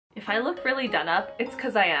If I look really done up, it's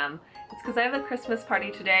because I am. It's because I have a Christmas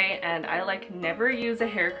party today and I like never use a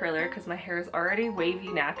hair curler because my hair is already wavy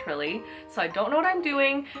naturally. So I don't know what I'm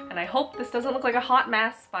doing and I hope this doesn't look like a hot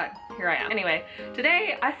mess, but here I am. Anyway,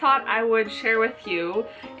 today I thought I would share with you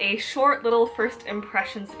a short little first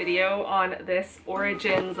impressions video on this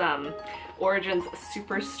Origins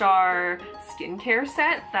Superstar skincare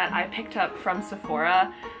set that I picked up from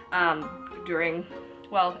Sephora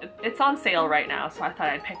well, it's on sale right now, so I thought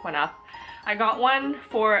I'd pick one up. I got one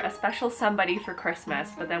for a special somebody for Christmas,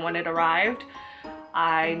 but then when it arrived,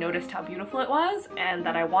 I noticed how beautiful it was and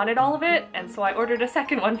that I wanted all of it, and so I ordered a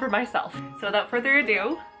second one for myself. So without further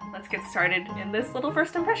ado, let's get started in this little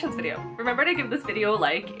first impressions video. Remember to give this video a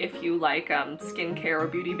like if you like skincare or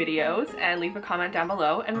beauty videos, and leave a comment down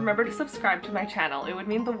below, and remember to subscribe to my channel. It would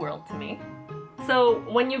mean the world to me. So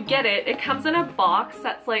when you get it, it comes in a box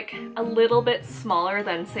that's like a little bit smaller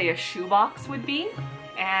than say a shoebox would be.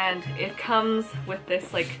 And it comes with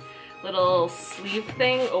this like little sleeve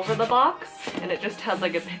thing over the box, and it just has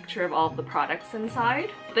like a picture of all of the products inside.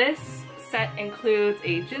 This set includes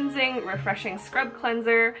a ginseng refreshing scrub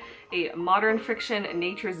cleanser, a modern friction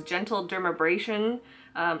nature's gentle dermabrasion,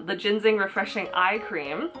 the ginseng refreshing eye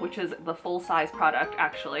cream, which is the full-size product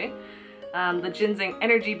actually, the ginseng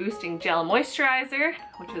energy boosting gel moisturizer,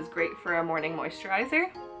 which is great for a morning moisturizer,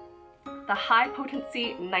 the high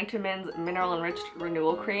potency Nitamins mineral enriched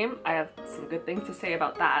renewal cream. I have some good things to say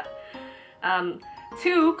about that.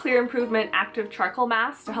 2 clear improvement active charcoal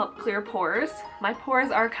masks to help clear pores. My pores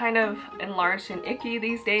are kind of enlarged and icky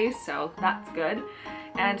these days, so that's good.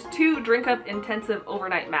 And 2 drink up intensive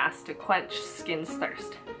overnight masks to quench skin's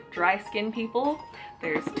thirst. Dry skin people,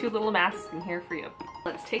 there's 2 little masks in here for you.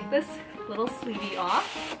 Let's take this little sleevey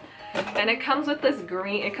off. And it comes with this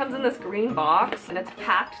green, it comes in this green box, and it's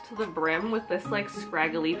packed to the brim with this like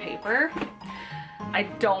scraggly paper. I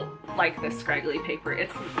don't like this scraggly paper.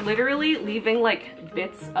 It's literally leaving like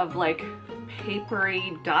bits of like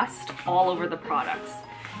papery dust all over the products.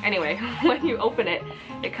 Anyway, when you open it,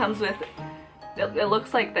 it comes with, it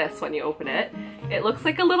looks like this when you open it. It looks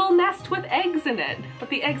like a little nest with eggs in it, but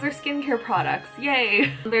the eggs are skincare products.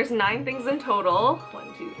 Yay! There's 9 things in total.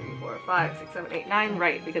 1, 2, 3, 4, 5, 6, 7, 8, 9,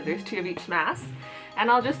 right, because there's 2 of each mask.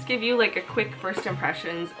 And I'll just give you like a quick first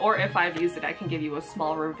impressions, or if I've used it, I can give you a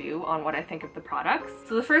small review on what I think of the products.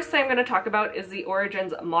 So the first thing I'm going to talk about is the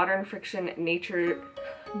Origins Modern Friction Nature's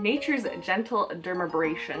Gentle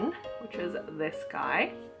Dermabrasion, which is this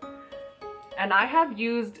guy. And I have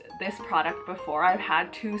used this product before. I've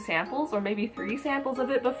had 2 samples or maybe 3 samples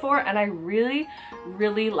of it before, and I really,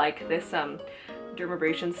 really like this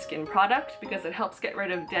dermabrasion skin product because it helps get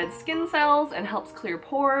rid of dead skin cells and helps clear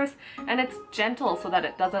pores, and it's gentle so that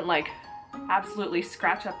it doesn't like absolutely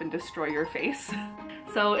scratch up and destroy your face.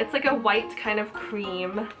 So it's like a white kind of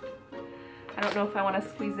cream. I don't know if I want to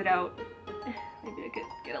squeeze it out. Maybe I could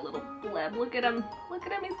get a little bleb. Look at him,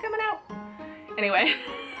 he's coming out. Anyway,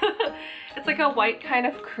 it's like a white kind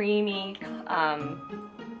of creamy,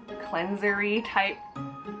 cleanser-y type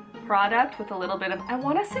product with a little bit of, I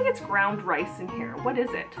want to say it's ground rice in here. What is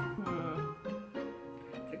it?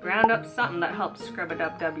 It's a ground up something that helps scrub it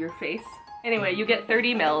up, dub your face. Anyway, you get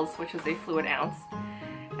 30 mils, which is a fluid ounce.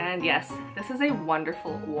 And yes, this is a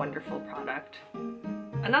wonderful, wonderful product.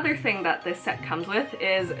 Another thing that this set comes with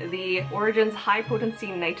is the Origins High Potency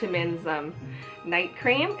Nitamins night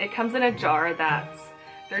cream. It comes in a jar that's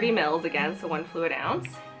 30 mils again, so 1 fluid ounce.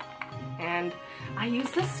 And I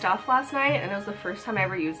used this stuff last night, and it was the first time I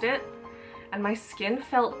ever used it, and my skin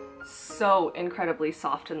felt so incredibly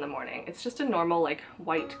soft in the morning. It's just a normal like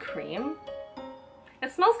white cream.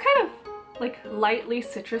 It smells kind of like lightly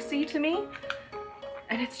citrusy to me,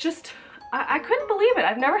 and it's just, I couldn't believe it.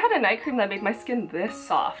 I've never had a night cream that made my skin this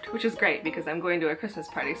soft, which is great because I'm going to a Christmas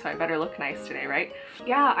party, so I better look nice today, right?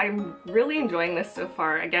 Yeah, I'm really enjoying this so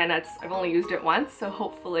far. Again, I've only used it once, so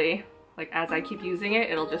hopefully, like as I keep using it,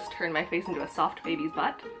 it'll just turn my face into a soft baby's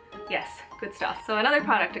butt. Yes, good stuff. So another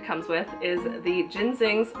product it comes with is the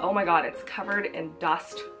Ginseng's, oh my god, it's covered in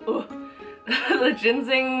dust. Ugh. The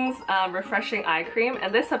Ginseng's refreshing eye cream,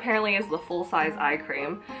 and this apparently is the full-size eye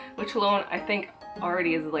cream, which alone I think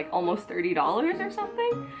already is like almost $30 or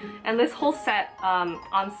something. And this whole set on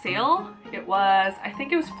sale, it was, I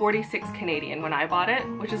think it was 46 Canadian when I bought it,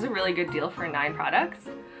 which is a really good deal for 9 products.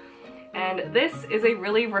 And this is a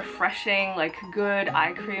really refreshing, like good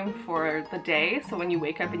eye cream for the day. So when you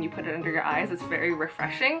wake up and you put it under your eyes, it's very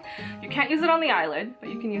refreshing. You can't use it on the eyelid, but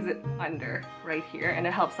you can use it under right here, and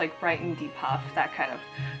it helps like brighten, depuff, that kind of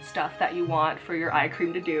stuff that you want for your eye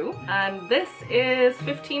cream to do. And this is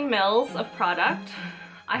 15 mils of product.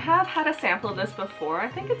 I have had a sample of this before. I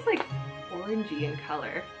think it's like orangey in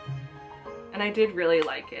color. And I did really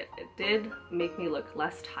like it. It did make me look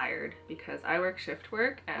less tired because I work shift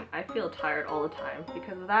work and I feel tired all the time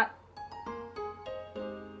because of that.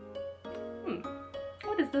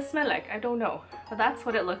 What does this smell like? I don't know. But that's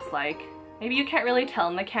what it looks like. Maybe you can't really tell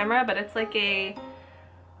in the camera, but it's like a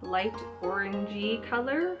light orangey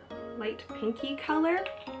color, light pinky color.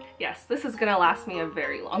 Yes, this is gonna last me a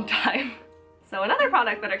very long time. So another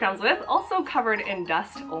product that it comes with, also covered in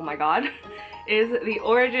dust, oh my god, is the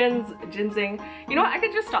Origins Ginseng. You know what, I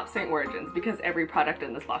could just stop saying Origins because every product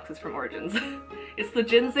in this box is from Origins. It's the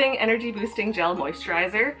Ginseng Energy Boosting Gel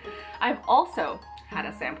Moisturizer. I've also had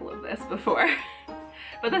a sample of this before.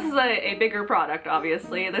 But this is a bigger product,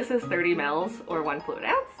 obviously. This is 30 ml or 1 fluid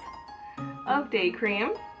ounce of day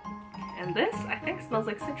cream. And this, I think, smells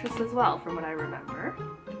like citrus as well, from what I remember.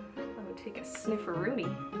 Let me take a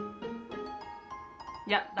snifferoonie.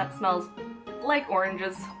 Yep, that smells like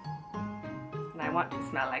oranges. And I want to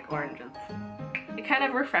smell like oranges. It kind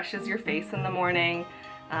of refreshes your face in the morning.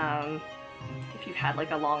 If you've had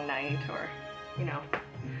like a long night or, you know,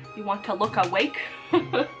 you want to look awake,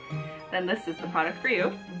 then this is the product for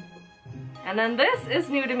you. And then this is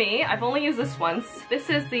new to me. I've only used this once. This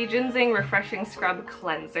is the Ginseng Refreshing Scrub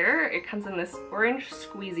Cleanser. It comes in this orange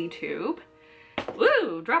squeezy tube.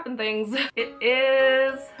 Woo, dropping things. It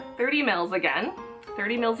is 30 ml again,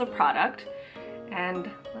 30 ml of product. And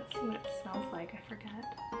let's see what it smells like, I forget.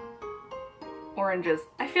 Oranges.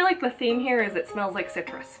 I feel like the theme here is it smells like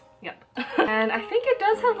citrus. Yep. And I think it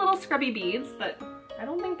does have little scrubby beads, but I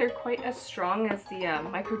don't think they're quite as strong as the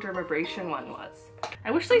microdermabrasion one was. I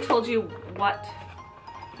wish they told you what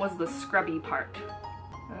was the scrubby part.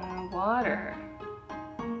 Water.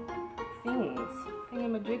 Things.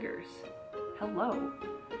 Thingamajiggers. Hello.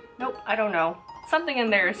 Nope, I don't know. Something in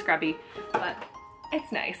there is scrubby, but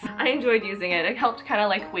it's nice. I enjoyed using it. It helped kind of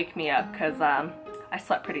like wake me up because I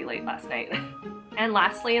slept pretty late last night. And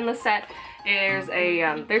lastly in the set,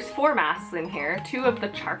 there's 4 masks in here, 2 of the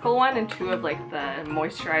charcoal one and 2 of like the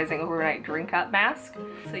moisturizing overnight drink up mask.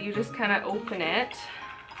 So you just kind of open it.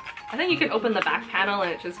 I think you can open the back panel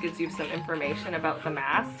and it just gives you some information about the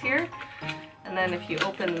masks here. And then if you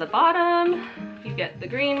open the bottom, you get the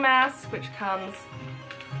green mask, which comes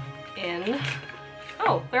in,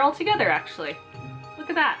 oh, they're all together actually. Look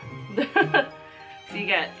at that. So you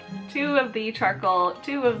get 2 of the charcoal,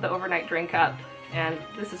 2 of the overnight drink up, and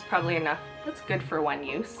this is probably enough. That's good for 1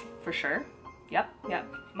 use, for sure. Yep.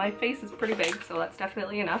 My face is pretty big, so that's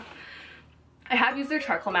definitely enough. I have used their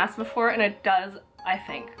charcoal mask before, and it does, I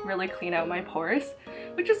think, really clean out my pores,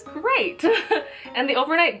 which is great. And the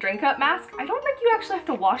overnight drink up mask, I don't think you actually have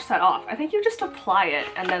to wash that off. I think you just apply it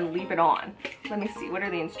and then leave it on. Let me see, what are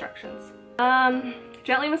the instructions?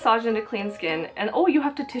 Gently massage into clean skin, and oh, you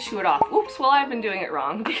have to tissue it off. Oops, well I've been doing it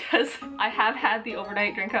wrong because I have had the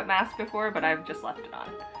overnight drink up mask before, but I've just left it on.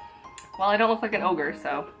 Well, I don't look like an ogre,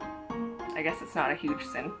 so I guess it's not a huge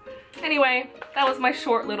sin. Anyway, that was my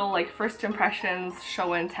short little like first impressions,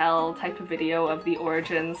 show and tell type of video of the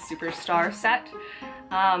Origins Superstar set.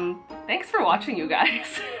 Thanks for watching, you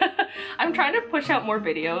guys. I'm trying to push out more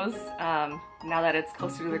videos now that it's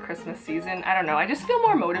closer to the Christmas season. I don't know, I just feel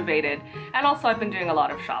more motivated. And also I've been doing a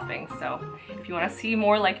lot of shopping, so if you want to see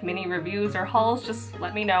more like mini reviews or hauls, just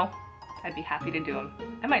let me know. I'd be happy to do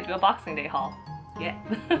them. I might do a Boxing Day haul. Yeah.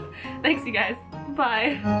 Thanks, you guys.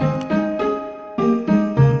 Bye.